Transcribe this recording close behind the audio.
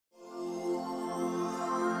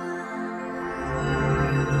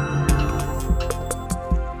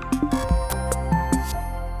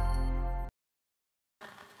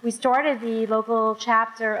we started the local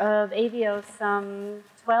chapter of AVIOS some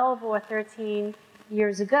 12 or 13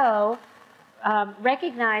 years ago,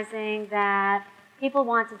 recognizing that people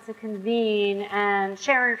wanted to convene and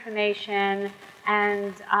share information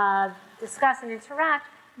and discuss and interact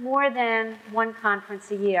more than one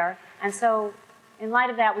conference a year. And so in light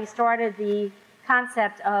of that, we started the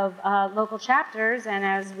concept of local chapters, and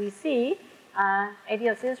as we see,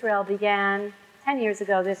 AVIOS Israel began 10 years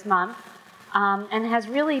ago this month, and has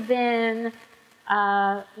really been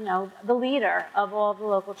the leader of all the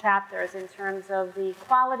local chapters in terms of the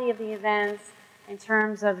quality of the events, in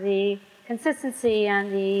terms of the consistency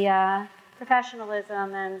and the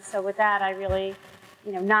professionalism. And so with that, I really,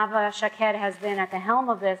 Nava Shaked has been at the helm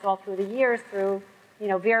of this all through the years through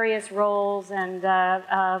various roles and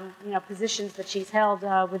positions that she's held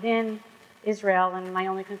within Israel. And my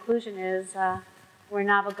only conclusion is where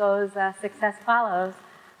Nava goes, success follows.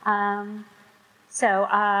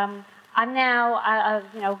 I'm now,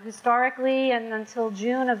 historically and until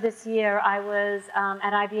June of this year, I was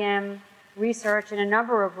at IBM Research in a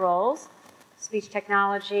number of roles: speech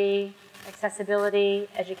technology, accessibility,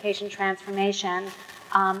 education transformation.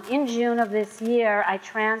 In June of this year, I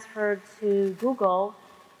transferred to Google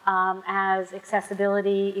as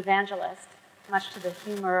accessibility evangelist, much to the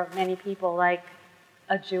humor of many people, like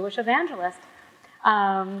a Jewish evangelist.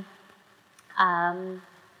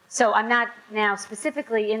 So I'm not now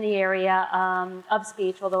specifically in the area of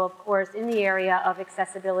speech, although of course in the area of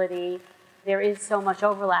accessibility, there is so much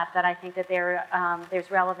overlap that I think that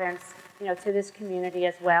there's relevance to this community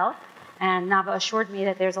as well. And Nava assured me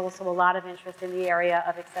that there's also a lot of interest in the area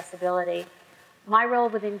of accessibility. My role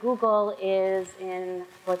within Google is in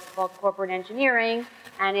what's called corporate engineering,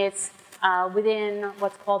 and it's within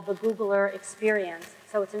what's called the Googler experience.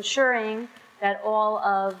 So it's ensuring that all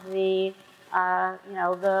of the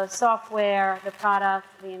the software, the product,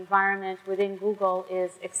 the environment within Google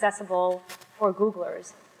is accessible for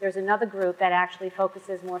Googlers. There's another group that actually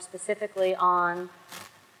focuses more specifically on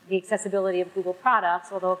the accessibility of Google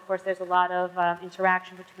products, although of course there's a lot of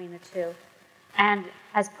interaction between the two. And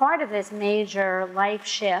as part of this major life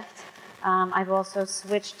shift, I've also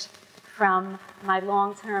switched from my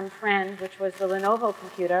long-term friend, which was the Lenovo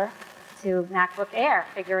computer, to MacBook Air,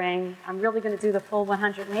 figuring I'm really going to do the full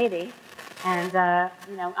 180. And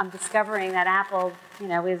I'm discovering that Apple,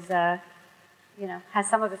 is has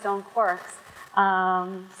some of its own quirks.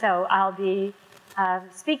 So I'll be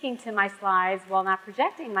speaking to my slides while not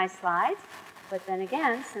projecting my slides. But then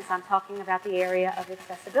again, since I'm talking about the area of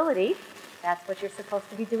accessibility, that's what you're supposed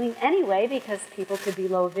to be doing anyway, because people could be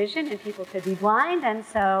low vision and people could be blind. And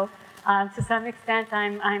so to some extent,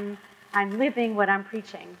 I'm living what I'm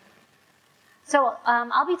preaching. So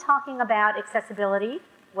I'll be talking about accessibility,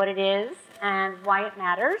 what it is, and why it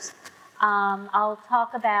matters. I'll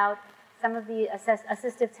talk about some of the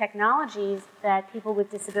assistive technologies that people with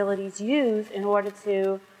disabilities use in order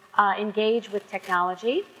to engage with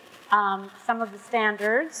technology, some of the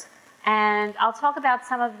standards, and I'll talk about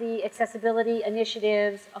some of the accessibility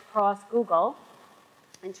initiatives across Google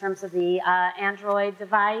in terms of the Android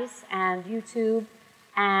device and YouTube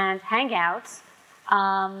and Hangouts.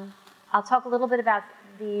 I'll talk a little bit about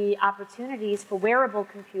the opportunities for wearable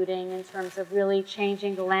computing in terms of really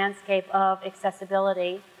changing the landscape of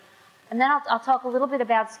accessibility. And then I'll talk a little bit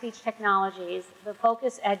about speech technologies, the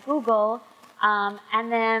focus at Google,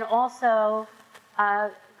 and then also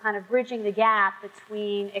kind of bridging the gap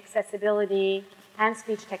between accessibility and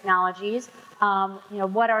speech technologies.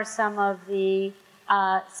 What are some of the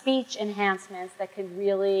speech enhancements that can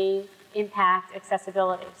really impact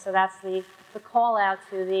accessibility? So that's the call out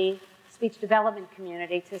to the speech development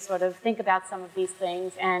community to sort of think about some of these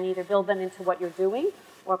things and either build them into what you're doing,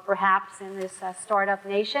 or perhaps in this startup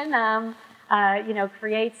nation,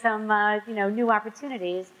 create some new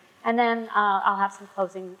opportunities. And then I'll have some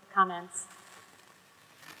closing comments.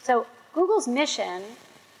 So Google's mission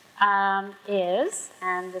is,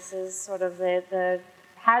 and this is sort of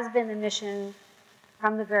has been the mission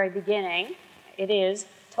from the very beginning, it is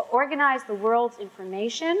to organize the world's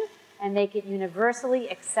information and make it universally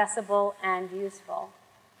accessible and useful.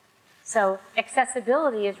 So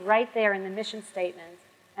accessibility is right there in the mission statement.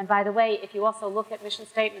 And by the way, if you also look at mission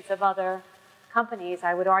statements of other companies,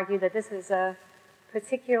 I would argue that this is a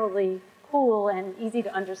particularly cool and easy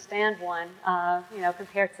to understand one,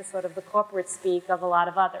 compared to sort of the corporate speak of a lot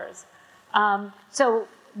of others. So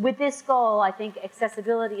with this goal, I think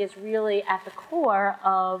accessibility is really at the core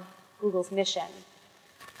of Google's mission.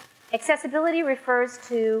 Accessibility refers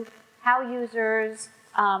to how users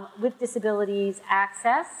with disabilities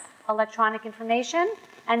access electronic information,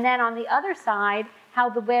 and then on the other side, how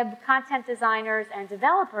the web content designers and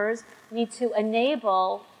developers need to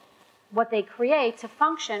enable what they create to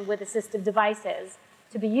function with assistive devices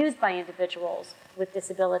to be used by individuals with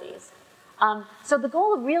disabilities. So the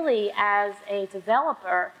goal really as a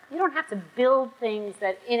developer, you don't have to build things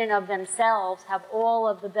that in and of themselves have all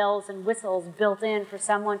of the bells and whistles built in for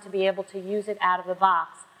someone to be able to use it out of the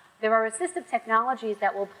box. There are assistive technologies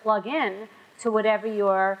that will plug in to whatever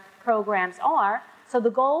your programs are. So the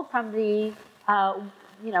goal from the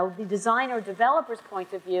the designer developer's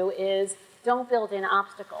point of view is don't build in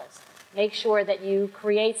obstacles. Make sure that you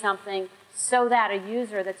create something so that a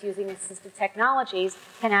user that's using assistive technologies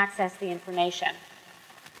can access the information.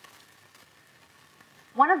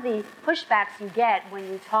 One of the pushbacks you get when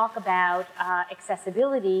you talk about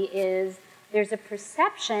accessibility is there's a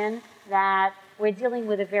perception that we're dealing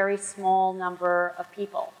with a very small number of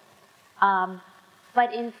people.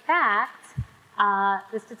 But in fact,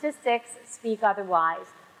 the statistics speak otherwise.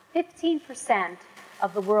 15%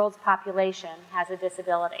 of the world's population has a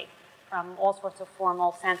disability from all sorts of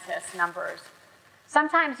formal census numbers.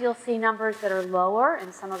 Sometimes you'll see numbers that are lower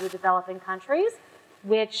in some of the developing countries,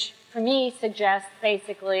 which for me suggests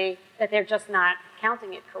basically that they're just not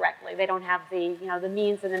counting it correctly. They don't have the, the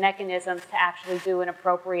means and the mechanisms to actually do an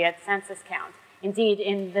appropriate census count. Indeed,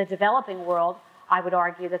 in the developing world, I would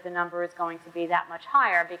argue that the number is going to be that much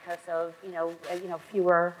higher because of,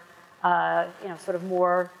 fewer, sort of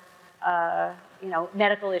more,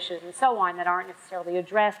 medical issues and so on that aren't necessarily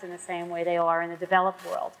addressed in the same way they are in the developed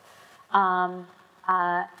world.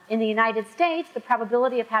 In the United States, the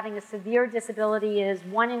probability of having a severe disability is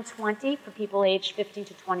 1 in 20 for people aged 15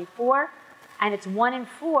 to 24, and it's 1 in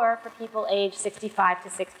 4 for people aged 65 to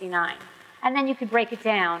 69. And then you could break it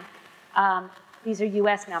down. These are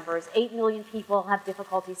US numbers. 8 million people have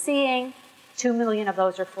difficulty seeing. 2 million of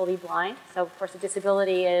those are fully blind. So, of course, a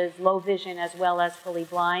disability is low vision as well as fully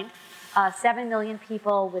blind. 7 million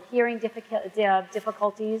people with hearing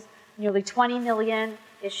difficulties. Nearly 20 million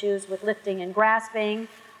issues with lifting and grasping.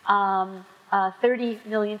 30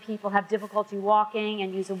 million people have difficulty walking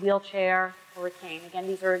and use a wheelchair or a cane. Again,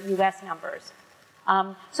 these are US numbers.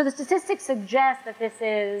 So the statistics suggest that this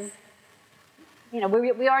is,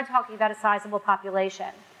 we are talking about a sizable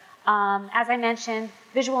population. As I mentioned,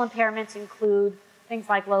 visual impairments include things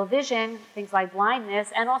like low vision, things like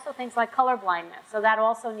blindness, and also things like color blindness. So that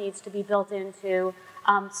also needs to be built into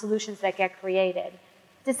solutions that get created.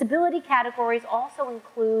 Disability categories also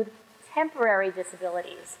include temporary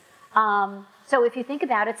disabilities. So if you think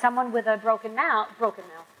about it, someone with a broken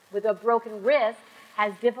wrist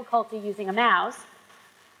has difficulty using a mouse,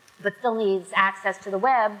 but still needs access to the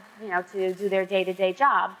web, to do their day-to-day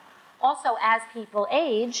job. Also, as people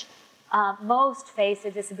age, most face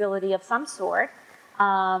a disability of some sort,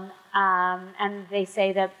 and they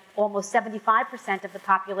say that almost 75% of the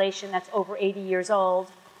population that's over 80 years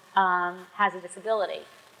old has a disability.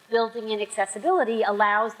 Building in accessibility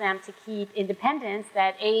allows them to keep independence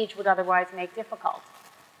that age would otherwise make difficult.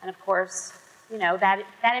 And of course, that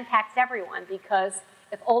impacts everyone, because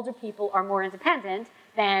if older people are more independent,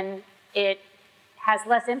 then it has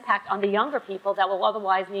less impact on the younger people that will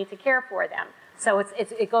otherwise need to care for them. So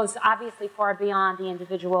it goes obviously far beyond the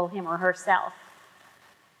individual, him or herself.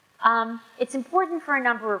 It's important for a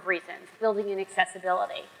number of reasons, building in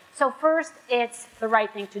accessibility. So first, it's the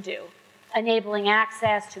right thing to do. Enabling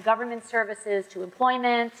access to government services, to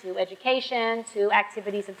employment, to education, to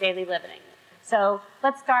activities of daily living. So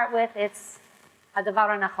let's start with it's הדבר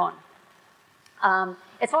הנכון.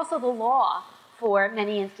 It's also the law for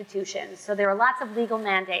many institutions. So there are lots of legal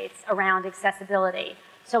mandates around accessibility.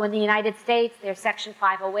 So in the United States, there's Section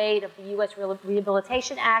 508 of the U.S.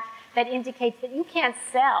 Rehabilitation Act that indicates that you can't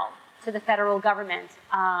sell to the federal government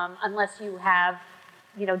unless you have,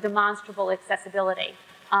 demonstrable accessibility.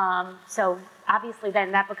 So obviously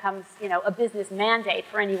then that becomes, a business mandate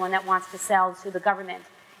for anyone that wants to sell to the government.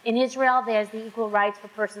 In Israel, there's the Equal Rights for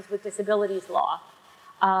Persons with Disabilities law.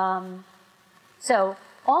 So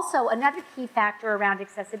also another key factor around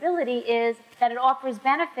accessibility is that it offers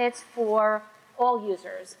benefits for all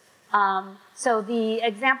users. So the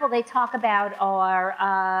example they talk about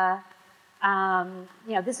are,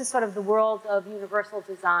 this is sort of the world of universal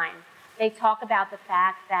design. They talk about the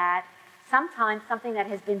fact that sometimes something that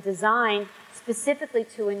has been designed specifically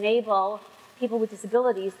to enable people with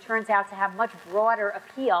disabilities turns out to have much broader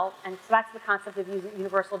appeal, and so that's the concept of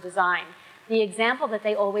universal design. The example that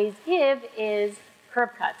they always give is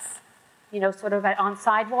curb cuts. Sort of on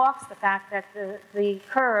sidewalks, the fact that the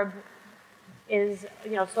curb is,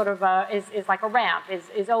 is like a ramp,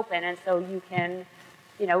 is open, and so you can,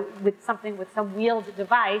 with some wheeled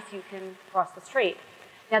device, you can cross the street.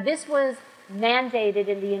 Now this was mandated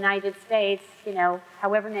in the United States,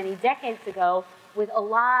 however many decades ago, with a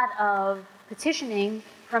lot of petitioning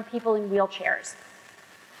from people in wheelchairs.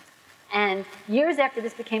 And years after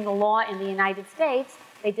this became the law in the United States,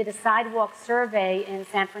 they did a sidewalk survey in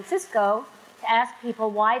San Francisco to ask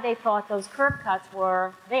people why they thought those curb cuts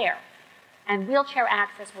were there. And wheelchair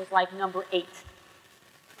access was like number 8.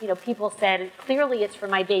 People said, clearly it's for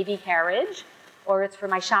my baby carriage, or it's for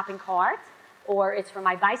my shopping cart, or it's for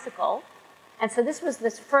my bicycle. And so this was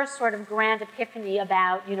this first sort of grand epiphany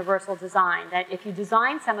about universal design, that if you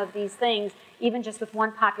design some of these things, even just with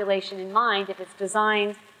one population in mind, if it's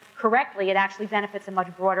designed correctly, it actually benefits a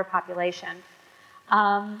much broader population.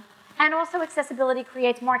 And also accessibility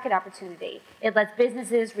creates market opportunity. It lets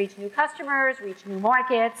businesses reach new customers, reach new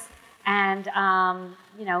markets, and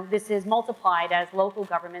this is multiplied as local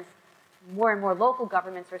governments, more and more local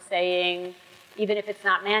governments are saying, even if it's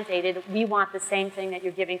not mandated, we want the same thing that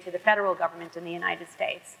you're giving to the federal government in the United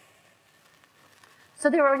States. So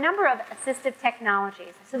there are a number of assistive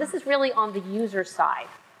technologies. So this is really on the user side.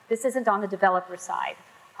 This isn't on the developer side.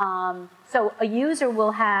 So a user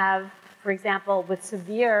will have, for example, with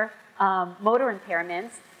severe motor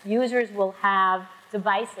impairments, users will have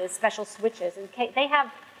devices, special switches. And they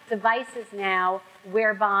have devices now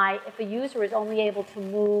whereby if a user is only able to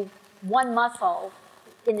move one muscle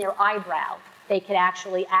in their eyebrow, they could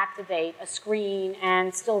actually activate a screen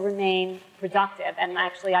and still remain productive. And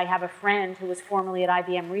actually, I have a friend who was formerly at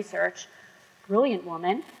IBM Research, brilliant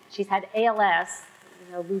woman. She's had ALS,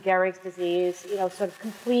 Lou Gehrig's disease, sort of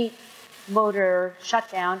complete motor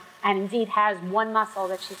shutdown, and indeed has one muscle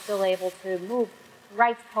that she's still able to move,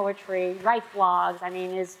 writes poetry, writes blogs,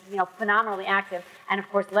 is phenomenally active, and of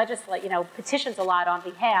course petitions a lot on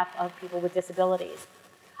behalf of people with disabilities.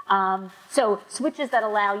 So switches that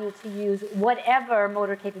allow you to use whatever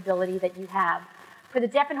motor capability that you have. For the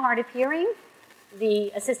deaf and hard of hearing,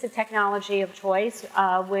 the assistive technology of choice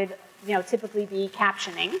would typically be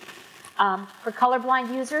captioning. For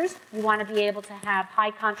colorblind users, you want to be able to have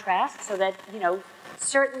high contrast so that,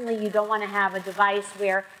 certainly you don't want to have a device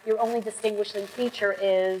where your only distinguishing feature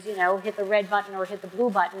is, hit the red button or hit the blue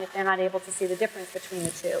button if they're not able to see the difference between the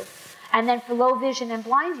two. And then for low vision and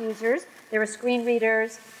blind users, there are screen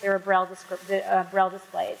readers, there are Braille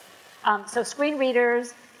displays. So screen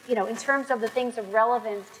readers, in terms of the things of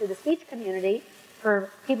relevance to the speech community, for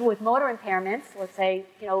people with motor impairments, let's say,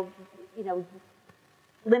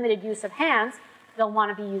 limited use of hands, they'll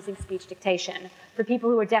want to be using speech dictation. For people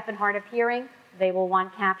who are deaf and hard of hearing, they will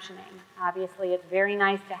want captioning. Obviously, it's very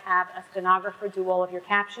nice to have a stenographer do all of your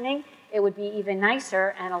captioning. It would be even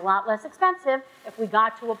nicer and a lot less expensive if we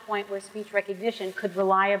got to a point where speech recognition could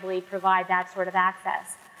reliably provide that sort of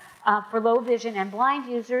access. For low vision and blind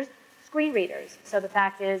users, screen readers. So the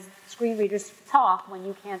fact is, screen readers talk when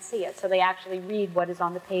you can't see it, so they actually read what is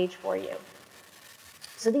on the page for you.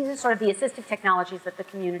 So these are sort of the assistive technologies that the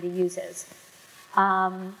community uses.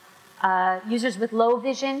 Users with low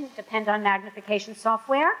vision depend on magnification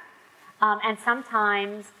software, and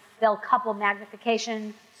sometimes they'll couple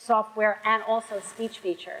magnification software and also speech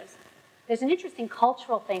features. There's an interesting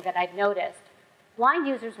cultural thing that I've noticed. Blind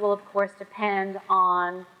users will, of course, depend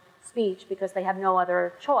on speech because they have no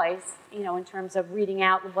other choice, in terms of reading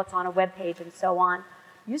out what's on a web page and so on.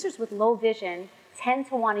 Users with low vision tend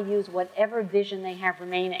to want to use whatever vision they have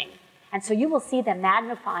remaining. And so you will see them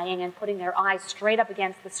magnifying and putting their eyes straight up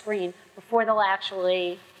against the screen before they'll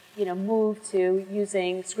actually move to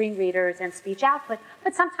using screen readers and speech output.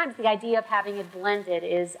 But sometimes the idea of having it blended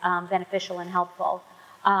is beneficial and helpful.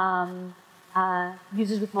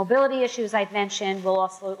 Users with mobility issues, I've mentioned, will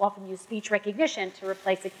also often use speech recognition to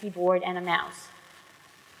replace a keyboard and a mouse.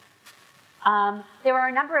 There are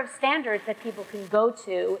a number of standards that people can go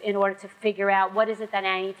to in order to figure out what is it that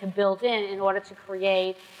I need to build in order to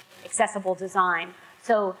create accessible design.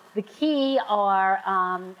 So the key are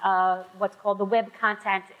what's called the Web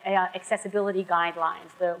Content Accessibility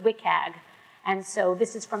Guidelines, the WCAG. And so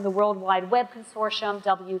this is from the World Wide Web Consortium,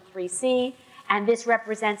 W3C, and this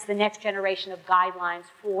represents the next generation of guidelines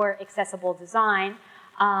for accessible design.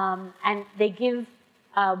 And they give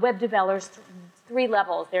web developers 3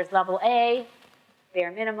 levels. There's level A,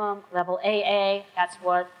 bare minimum, level AA, that's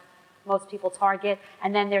what most people target,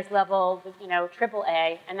 and then there's level, triple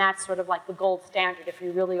A, and that's sort of like the gold standard if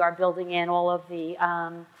you really are building in all of the,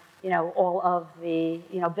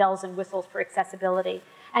 bells and whistles for accessibility.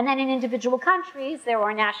 And then in individual countries, there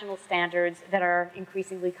are national standards that are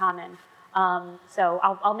increasingly common. So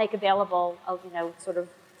I'll make available, sort of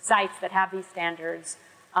sites that have these standards.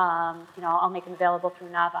 I'll make them available through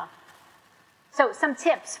NAVA. So some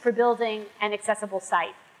tips for building an accessible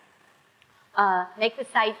site. Make the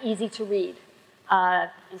site easy to read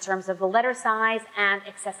in terms of the letter size and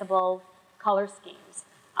accessible color schemes.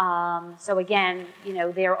 So again,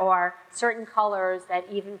 there are certain colors that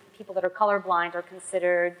even people that are colorblind are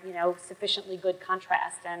considered, sufficiently good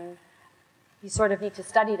contrast, and you sort of need to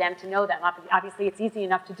study them to know them. Obviously, it's easy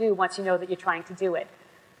enough to do once you know that you're trying to do it.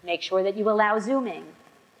 Make sure that you allow zooming.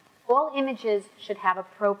 All images should have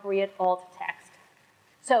appropriate alt text.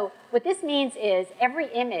 So what this means is every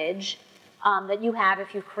image that you have,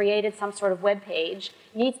 if you've created some sort of web page,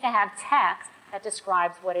 needs to have text that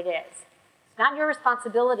describes what it is. It's not your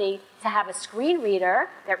responsibility to have a screen reader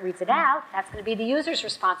that reads it out. That's going to be the user's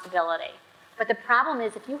responsibility. But the problem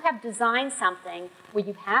is if you have designed something where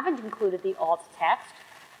you haven't included the alt text,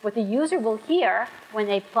 what the user will hear when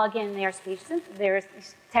they plug in their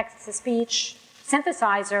text-to-speech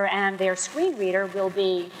synthesizer and their screen reader will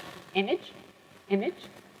be image, image,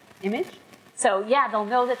 image. So yeah, they'll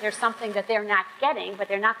know that there's something that they're not getting, but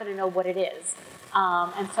they're not going to know what it is.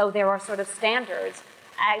 And so there are sort of standards.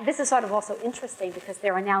 This is sort of also interesting because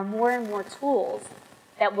there are now more and more tools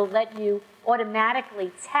that will let you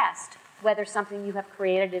automatically test whether something you have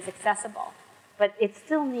created is accessible. But it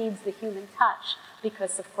still needs the human touch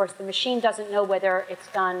because, of course, the machine doesn't know whether it's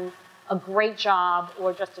done a great job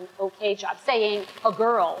or just an okay job. Saying a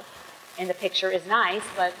girl in the picture is nice,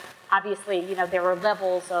 but obviously, there are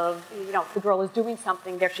levels of, if the girl is doing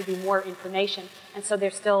something, there should be more information. And so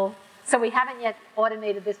there's still, so we haven't yet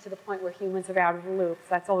automated this to the point where humans are out of the loop. So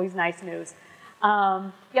that's always nice news.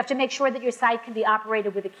 You have to make sure that your site can be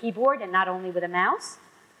operated with a keyboard and not only with a mouse.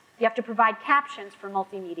 You have to provide captions for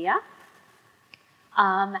multimedia.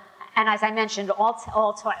 And as I mentioned,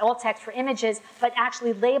 all text for images, but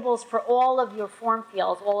actually labels for all of your form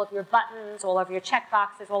fields, all of your buttons, all of your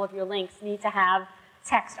checkboxes, all of your links need to have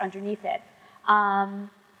text underneath it.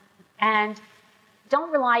 And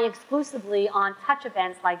don't rely exclusively on touch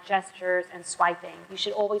events like gestures and swiping. You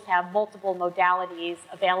should always have multiple modalities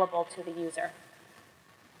available to the user.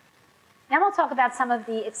 Now we'll talk about some of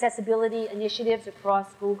the accessibility initiatives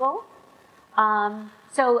across Google.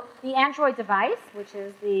 So the Android device, which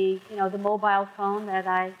is the mobile phone that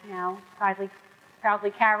I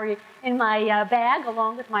proudly carry in my bag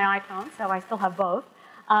along with my iPhone, so I still have both,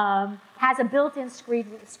 has a built-in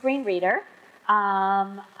screen reader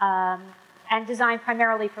and designed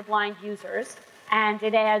primarily for blind users, and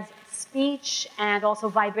it adds speech and also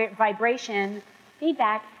vibration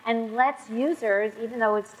feedback and lets users, even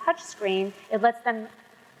though it's touch screen, it lets them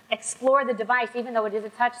explore the device, even though it is a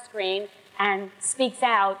touch screen, and speaks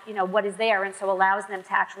out, what is there, and so allows them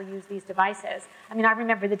to actually use these devices. I mean, I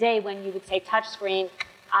remember the day when you would say touch screen,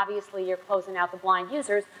 obviously you're closing out the blind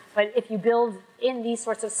users, but if you build in these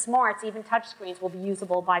sorts of smarts, even touch screens will be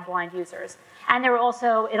usable by blind users. And there are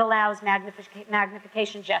also, it allows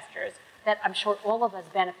magnification gestures that I'm sure all of us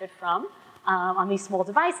benefit from on these small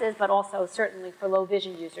devices, but also certainly for low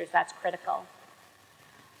vision users, that's critical.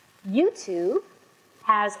 YouTube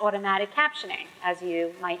has automatic captioning, as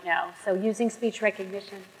you might know. So using speech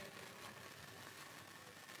recognition.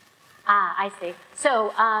 I see.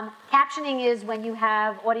 So captioning is when you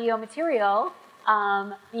have audio material,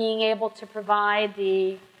 being able to provide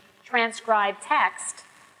the transcribed text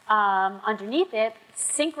underneath it,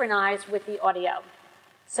 synchronized with the audio.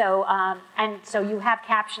 So, and so you have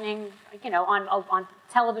captioning, on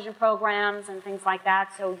television programs and things like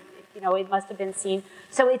that. So, it must have been seen.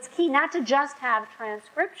 So it's key not to just have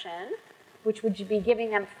transcription, which would be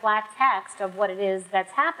giving them flat text of what it is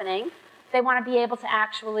that's happening. They want to be able to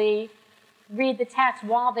actually read the text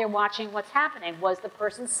while they're watching what's happening. Was the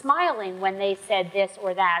person smiling when they said this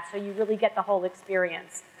or that? So you really get the whole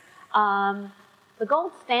experience. The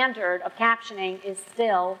gold standard of captioning is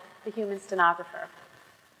still the human stenographer.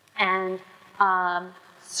 And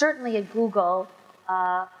certainly at Google,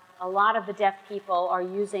 a lot of the deaf people are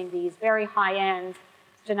using these very high-end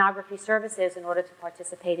stenography services in order to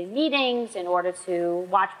participate in meetings, in order to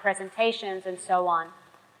watch presentations, and so on.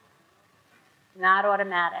 Not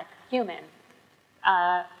automatic, human.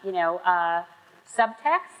 Subtext,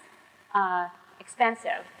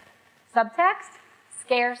 expensive. Subtext,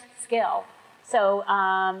 scarce skill. So,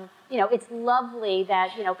 it's lovely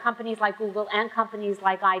that, companies like Google and companies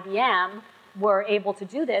like IBM were able to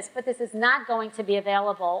do this, but this is not going to be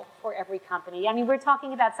available for every company. I mean, we're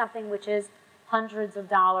talking about something which is hundreds of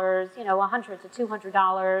dollars, $100 to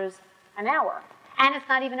 $200 an hour. And it's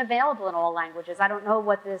not even available in all languages. I don't know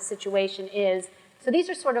what the situation is. So these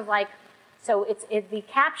are sort of like, so the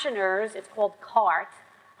captioners, it's called CART.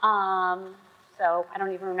 So I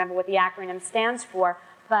don't even remember what the acronym stands for,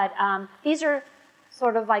 but these are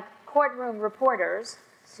sort of like courtroom reporters.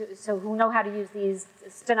 so who know how to use these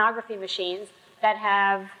stenography machines that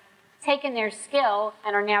have taken their skill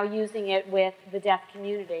and are now using it with the deaf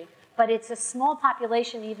community. But it's a small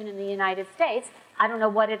population even in the United States. I don't know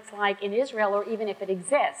what it's like in Israel or even if it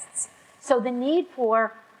exists. So the need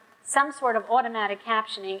for some sort of automatic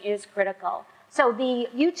captioning is critical. So the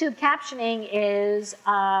YouTube captioning is,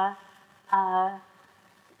 I'm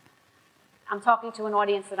talking to an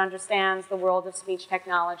audience that understands the world of speech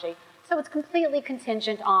technology. So it's completely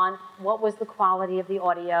contingent on what was the quality of the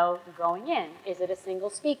audio going in. Is it a single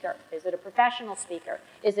speaker? Is it a professional speaker?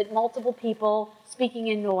 Is it multiple people speaking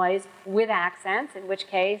in noise with accents, in which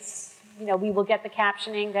case, you know, we will get the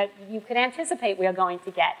captioning that you could anticipate we are going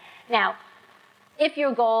to get. Now, if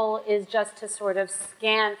your goal is just to sort of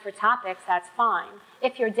scan for topics, that's fine.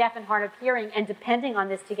 If you're deaf and hard of hearing and depending on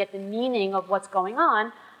this to get the meaning of what's going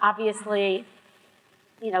on, obviously,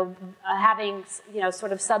 you know, having, you know,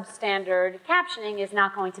 sort of substandard captioning is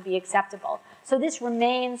not going to be acceptable. So this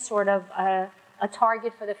remains sort of a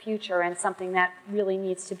target for the future and something that really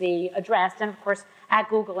needs to be addressed. And of course, at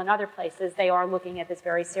Google and other places, they are looking at this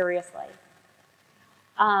very seriously.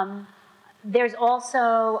 There's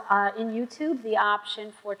also, in YouTube, the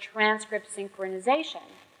option for transcript synchronization.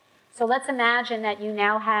 So let's imagine that you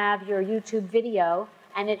now have your YouTube video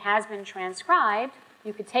and it has been transcribed.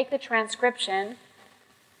 You could take the transcription,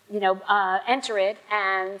 you know, enter it,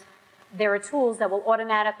 and there are tools that will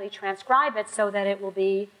automatically transcribe it so that it will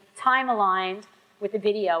be time-aligned with the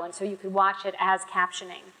video, and so you could watch it as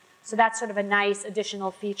captioning. So that's sort of a nice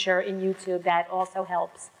additional feature in YouTube that also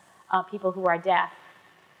helps people who are deaf.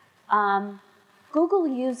 Google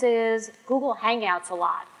uses Google Hangouts a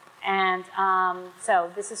lot, and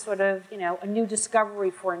so this is sort of, you know, a new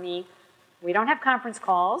discovery for me. We don't have conference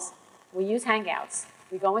calls, we use Hangouts.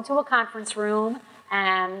 We go into a conference room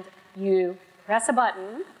and you press a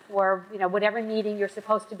button for, you know, whatever meeting you're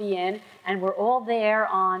supposed to be in, and we're all there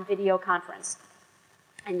on video conference.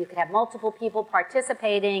 And you could have multiple people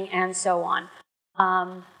participating and so on.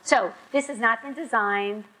 So this has not been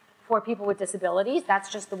designed for people with disabilities. That's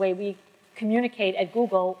just the way we communicate at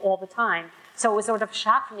Google all the time. So it was sort of a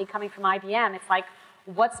shock for me coming from IBM. It's like,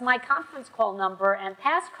 what's my conference call number and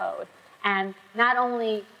passcode? And not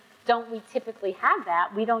only don't we typically have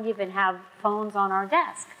that, we don't even have phones on our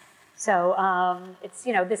desk. So it's,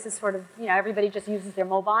 you know, this is sort of, you know, everybody just uses their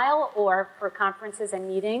mobile, or for conferences and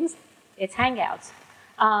meetings, it's Hangouts.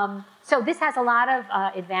 So this has a lot of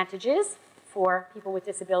advantages for people with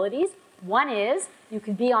disabilities. One is you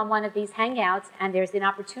could be on one of these Hangouts and there's an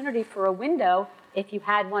opportunity for a window if you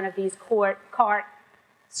had one of these CART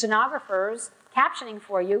stenographers captioning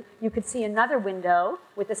for you, you could see another window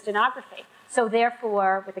with the stenography. So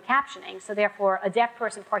therefore, with the captioning, so therefore a deaf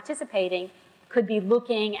person participating could be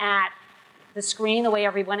looking at the screen the way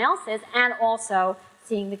everyone else is and also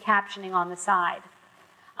seeing the captioning on the side.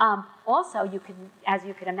 Also, you can, as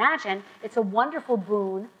you can imagine, it's a wonderful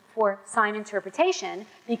boon for sign interpretation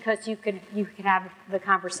because you could have the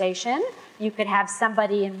conversation, you could have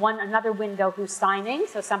somebody in another window who's signing,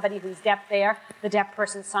 so somebody who's deaf there, the deaf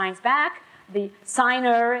person signs back, the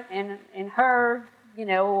signer in her, you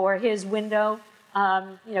know, or his window,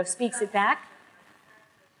 you know, speaks it back.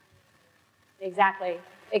 Exactly,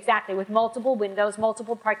 with multiple windows,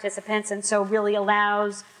 multiple participants, and so really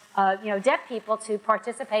allows you know, deaf people to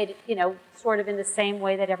participate, you know, sort of in the same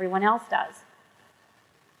way that everyone else does.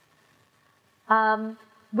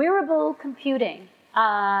 Wearable computing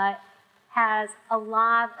has a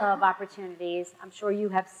lot of opportunities. I'm sure you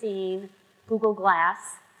have seen Google Glass.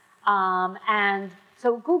 And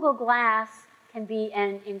so Google Glass can be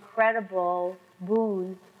an incredible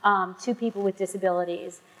boon to people with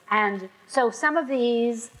disabilities. And so some of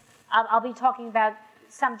these, I'll be talking about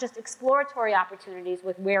some just exploratory opportunities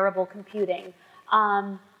with wearable computing.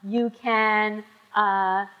 You can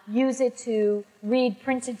use it to read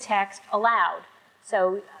printed text aloud.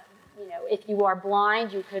 So, you know, if you are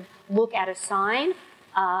blind, you could look at a sign.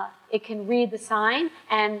 It can read the sign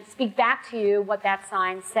and speak back to you what that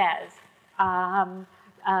sign says.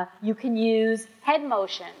 You can use head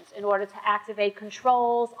motions in order to activate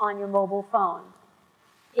controls on your mobile phone.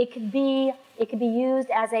 It could be used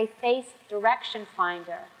as a face direction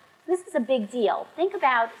finder. This is a big deal. Think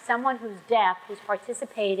about someone who's deaf who's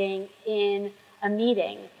participating in a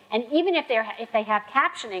meeting, and even if they have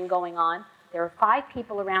captioning going on, there are 5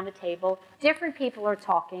 people around the table, different people are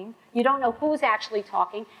talking, you don't know who's actually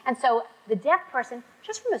talking, and so the deaf person,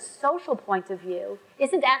 just from a social point of view,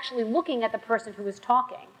 isn't actually looking at the person who is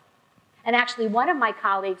talking. And actually, one of my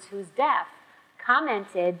colleagues who's deaf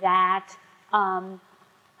commented that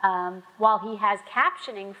while he has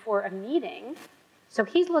captioning for a meeting, so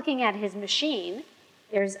he's looking at his machine,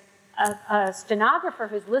 There's a stenographer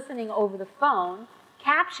who's listening over the phone,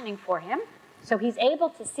 captioning for him, so he's able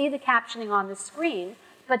to see the captioning on the screen,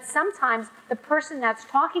 but sometimes the person that's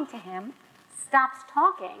talking to him stops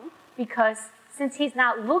talking because since he's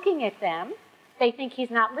not looking at them, they think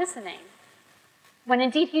he's not listening. When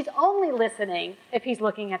indeed he's only listening if he's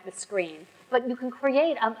looking at the screen. But you can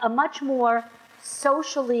create a much more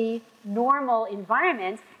socially normal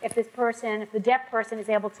environment if this person, if the deaf person is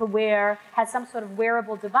able to has some sort of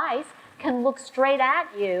wearable device, can look straight at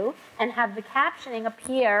you and have the captioning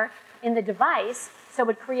appear in the device, so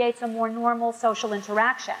it creates a more normal social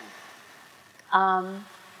interaction.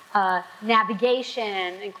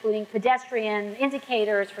 Navigation, including pedestrian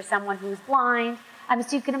indicators for someone who's blind.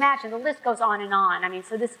 So you can imagine, the list goes on and on. I mean,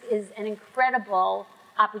 so this is an incredible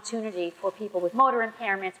opportunity for people with motor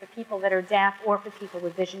impairments, for people that are deaf, or for people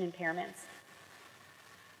with vision impairments.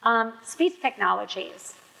 Speech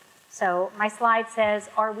technologies. So my slide says,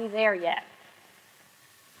 are we there yet?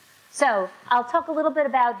 So I'll talk a little bit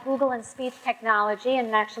about Google and speech technology,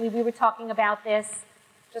 and actually we were talking about this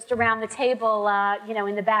just around the table,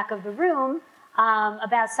 in the back of the room,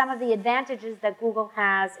 about some of the advantages that Google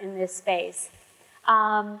has in this space.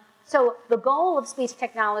 So the goal of speech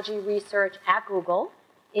technology research at Google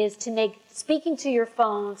is to make speaking to your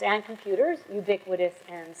phones and computers ubiquitous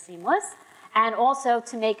and seamless, and also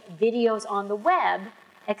to make videos on the web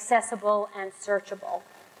accessible and searchable.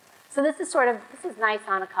 So this is nice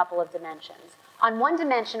on a couple of dimensions. On one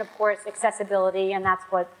dimension, of course, accessibility, and that's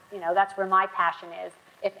where my passion is.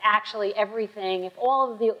 If actually everything, if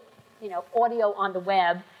all of the audio on the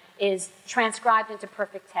web is transcribed into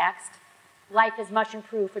perfect text, life is much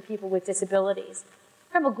improved for people with disabilities.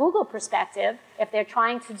 From a Google perspective, if they're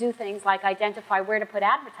trying to do things like identify where to put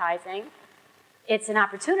advertising, it's an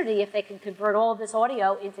opportunity if they can convert all of this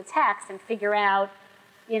audio into text and figure out,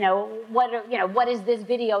 what is this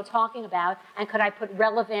video talking about, and could I put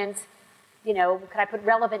relevant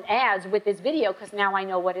ads with this video because now I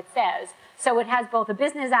know what it says. So it has both a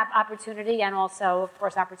business opportunity and also, of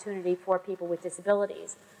course, opportunity for people with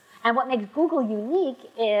disabilities. And what makes Google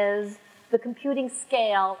unique is the computing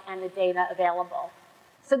scale and the data available.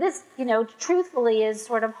 So this, truthfully is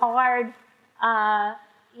sort of hard,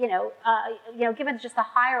 given just the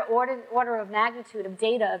higher order of magnitude of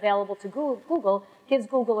data available to Google, gives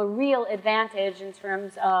Google a real advantage in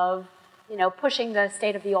terms of, pushing the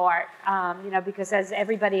state of the art. Because as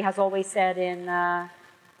everybody has always said in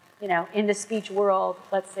the speech world,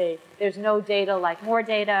 let's see, there's no data like more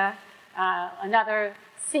data. Another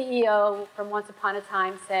CEO from once upon a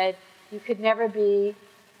time said, you could never be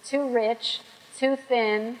too rich, too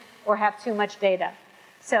thin, or have too much data.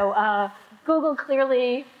 So Google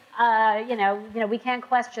clearly, we can't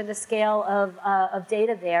question the scale of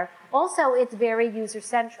data there. Also, it's very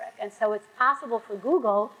user-centric, and so it's possible for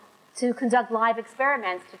Google to conduct live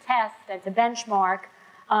experiments, to test and to benchmark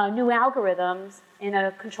new algorithms in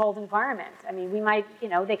a controlled environment. I mean, we might,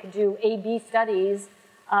 they could do A/B studies.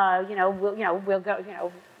 We'll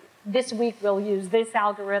go, this week we'll use this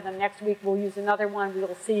algorithm. Next week we'll use another one.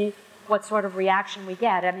 We'll see what sort of reaction we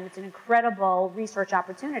get. I mean, it's an incredible research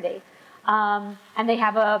opportunity. And they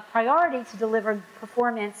have a priority to deliver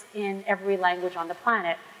performance in every language on the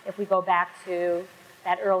planet. If we go back to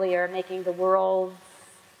that earlier, making the world's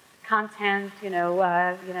content,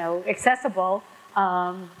 accessible,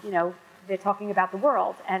 they're talking about the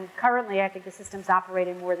world. And currently, I think the system's operate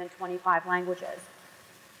in more than 25 languages.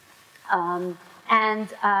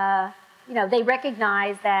 They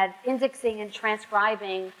recognize that indexing and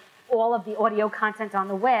transcribing all of the audio content on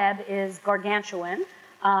the web is gargantuan.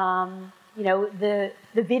 The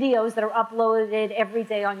videos that are uploaded every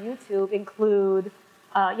day on YouTube include,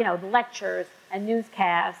 the lectures and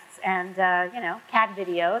newscasts and, cat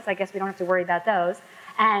videos. I guess we don't have to worry about those.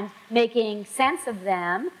 And making sense of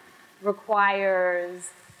them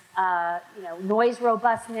requires, noise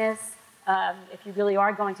robustness, if you really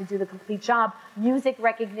are going to do the complete job, music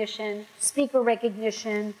recognition, speaker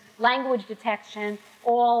recognition, language detection,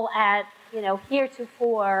 all at,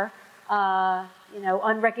 heretofore,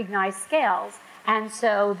 unrecognized scales. And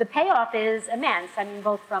so the payoff is immense. I mean,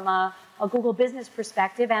 both from a Google business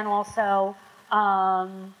perspective and also,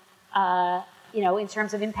 in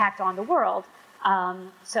terms of impact on the world.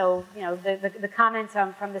 The comments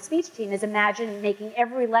from the speech team is imagine making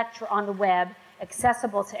every lecture on the web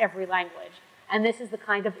accessible to every language. And this is the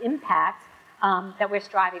kind of impact that we're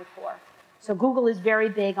striving for. So Google is very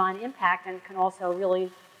big on impact and can also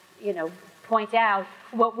really, point out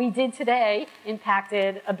what we did today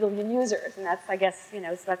impacted 1 billion users. And that's, I guess,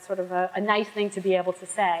 so that's sort of a nice thing to be able to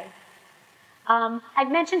say.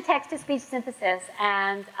 I've mentioned text-to-speech synthesis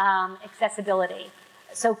and accessibility.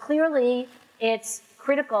 So clearly, it's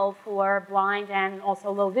critical for blind and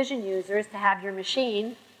also low vision users to have your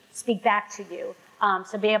machine speak back to you.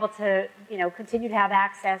 So be able to, continue to have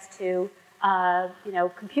access to,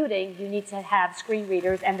 computing, you need to have screen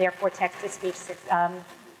readers and therefore text-to-speech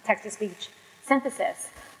synthesis.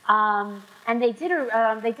 And they did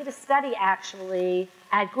a study actually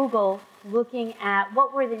at Google looking at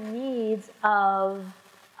what were the needs of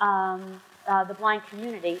the blind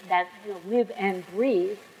community that live and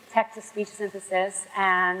breathe text-to-speech synthesis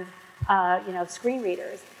and screen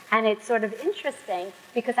readers. And it's sort of interesting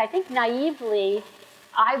because I think naively,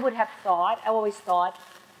 I always thought,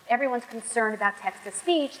 everyone's concerned about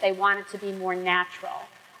text-to-speech, they want it to be more natural.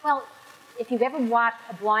 Well, if you've ever watched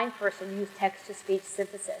a blind person use text-to-speech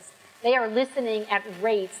synthesis, they are listening at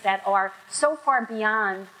rates that are so far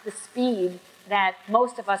beyond the speed that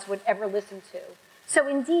most of us would ever listen to. So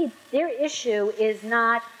indeed, their issue is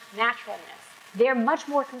not naturalness. They're much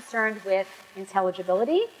more concerned with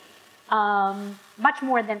intelligibility, much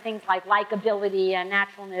more than things like likability and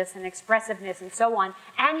naturalness and expressiveness and so on.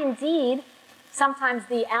 And indeed, sometimes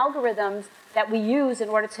the algorithms that we use in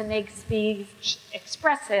order to make speech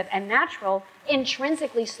expressive and natural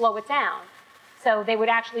intrinsically slow it down. So they would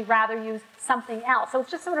actually rather use something else. So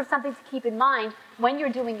it's just sort of something to keep in mind when you're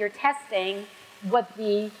doing your testing, what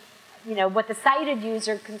the sighted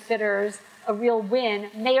user considers a real win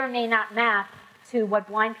may or may not map to what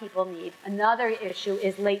blind people need. Another issue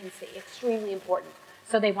is latency, extremely important.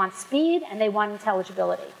 So they want speed and they want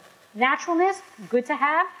intelligibility. Naturalness, good to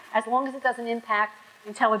have, as long as it doesn't impact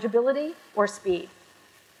intelligibility or speed.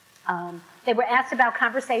 They were asked about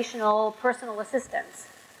conversational personal assistance.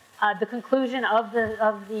 The conclusion of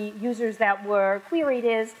the users that were queried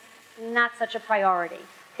is not such a priority.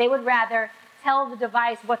 They would rather tell the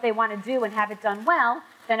device what they want to do and have it done well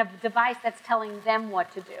than a device that's telling them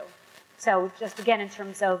what to do. So just again, in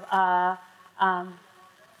terms of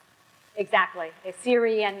exactly,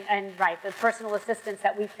 Siri and right, the personal assistants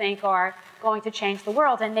that we think are going to change the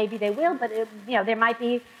world, and maybe they will, but there might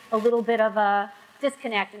be a little bit of a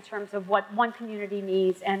disconnect in terms of what one community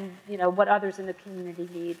needs and what others in the community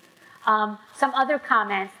need. Some other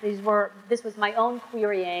comments. This was my own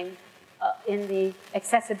querying in the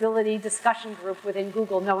accessibility discussion group within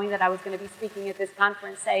Google, knowing that I was going to be speaking at this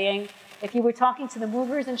conference, saying, if you were talking to the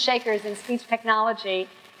movers and shakers in speech technology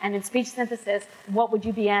and in speech synthesis, what would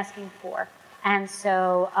you be asking for? And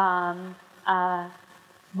so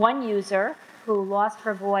one user who lost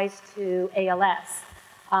her voice to ALS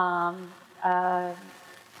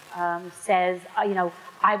says,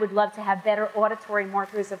 I would love to have better auditory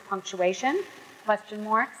markers of punctuation, question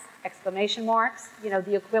marks, exclamation marks,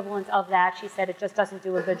 the equivalent of that. She said it just doesn't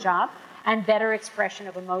do a good job, and better expression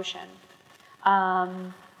of emotion.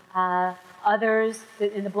 Others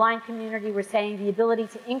in the blind community were saying the ability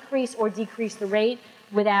to increase or decrease the rate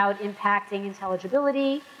without impacting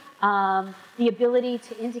intelligibility, the ability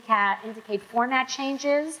to indicate format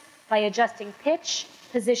changes by adjusting pitch,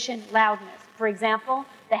 position, loudness. For example,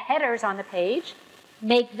 the headers on the page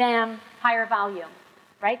make them higher volume,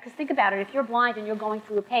 right? Because think about it, if you're blind and you're going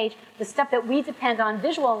through a page, the stuff that we depend on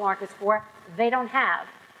visual markers for, they don't have.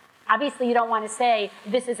 Obviously, you don't want to say,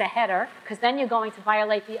 this is a header, because then you're going to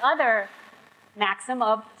violate the other maxim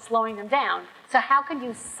of slowing them down. So how can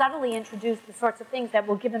you subtly introduce the sorts of things that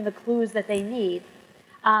will give them the clues that they need?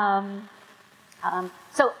 So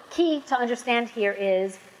key to understand here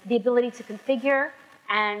is the ability to configure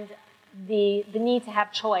and the need to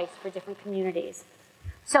have choice for different communities.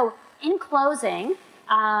 So in closing,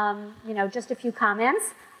 just a few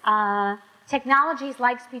comments. Technologies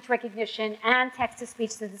like speech recognition and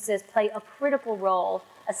text-to-speech synthesis play a critical role,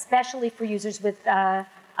 especially for users with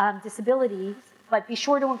disabilities, but be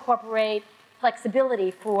sure to incorporate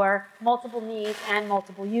flexibility for multiple needs and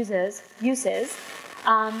multiple uses.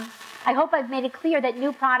 I hope I've made it clear that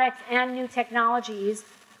new products and new technologies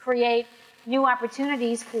create new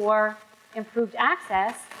opportunities for improved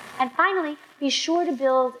access. And finally, be sure to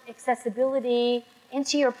build accessibility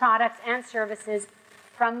into your products and services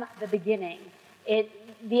from the beginning.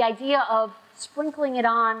 The idea of sprinkling it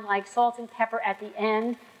on like salt and pepper at the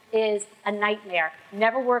end is a nightmare.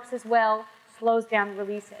 Never works as well, slows down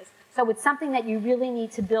releases. So it's something that you really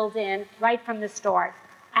need to build in right from the start,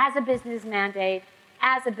 as a business mandate,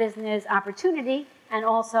 as a business opportunity, and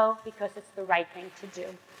also because it's the right thing to do.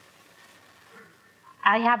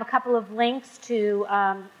 I have a couple of links to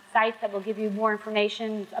sites that will give you more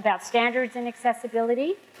information about standards in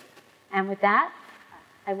accessibility. And with that,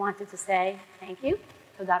 I wanted to say thank you.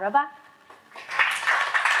 Toda raba.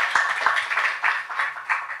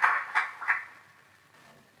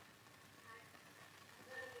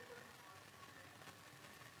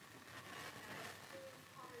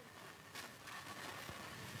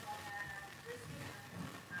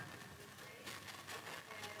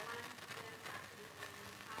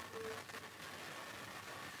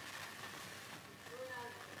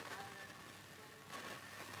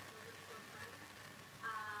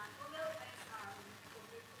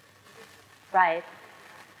 Right.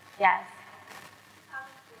 Yes.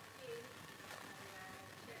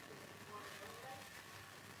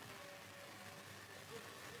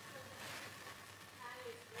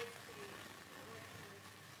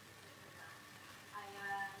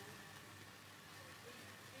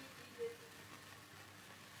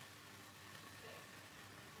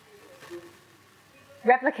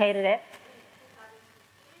 Replicated it.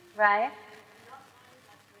 Right.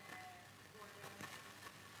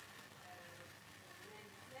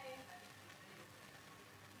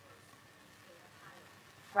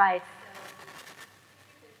 Right.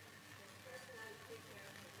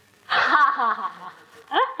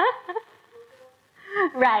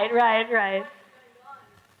 Right, right, right.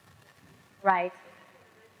 Right.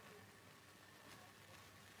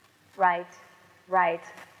 Right. Right.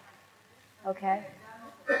 Okay.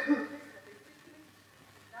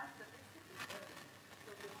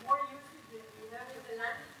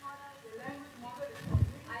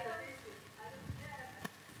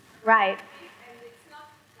 Right. And it's not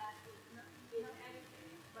that in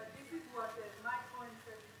anything, but this is what Michael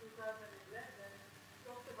said in 2011,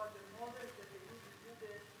 talked about the models that they use to do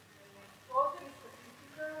this, and it's totally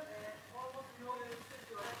statistical, and almost no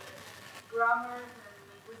usage of grammar and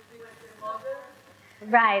linguistic models.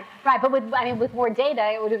 Right, right. But with, I mean, with more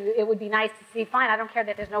data, it would be nice to see, fine, I don't care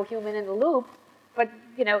that there's no human in the loop, but,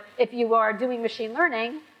 you know, if you are doing machine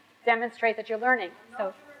learning, demonstrate that you're learning. I'm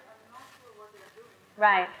not sure what they're doing.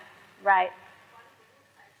 Right, right.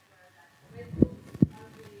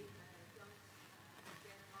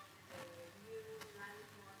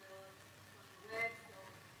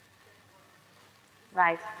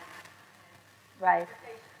 Right, right,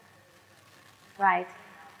 right.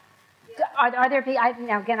 Are there people,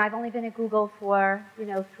 now again, I've only been at Google for,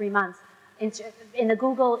 3 months. In the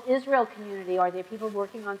Google Israel community, are there people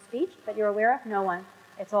working on speech that you're aware of? No one.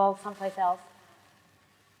 It's all someplace else.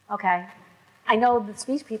 Okay. I know the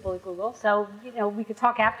speech people at Google, so, we could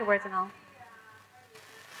talk afterwards and I'll.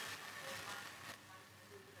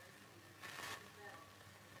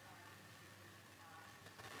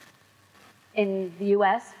 In the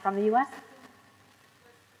U.S., from the U.S.?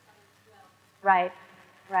 Right,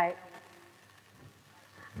 right.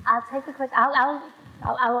 I'll take the question.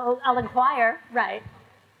 I'll inquire. Right.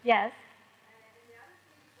 Yes.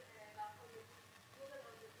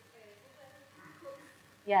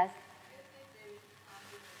 Yes.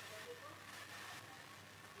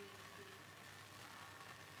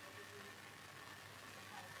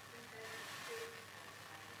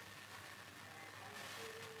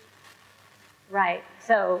 Right.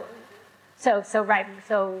 So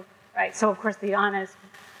of course the honest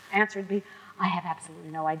answer would be, I have absolutely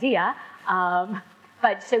no idea.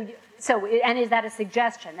 But and is that a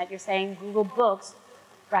suggestion that you're saying Google Books,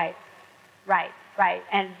 right,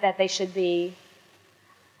 and that they should be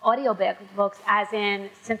audio books as in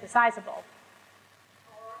synthesizable?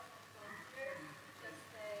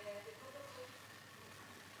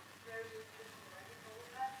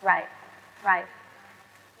 Right, right.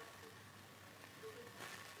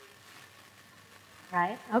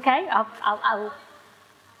 Right. Okay. I'll.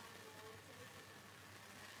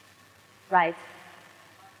 Right.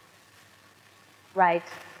 Right.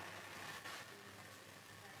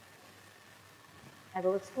 I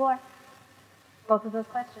will explore both of those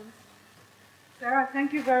questions. Sarah,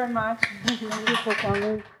 thank you very much. Thank you for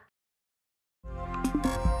coming.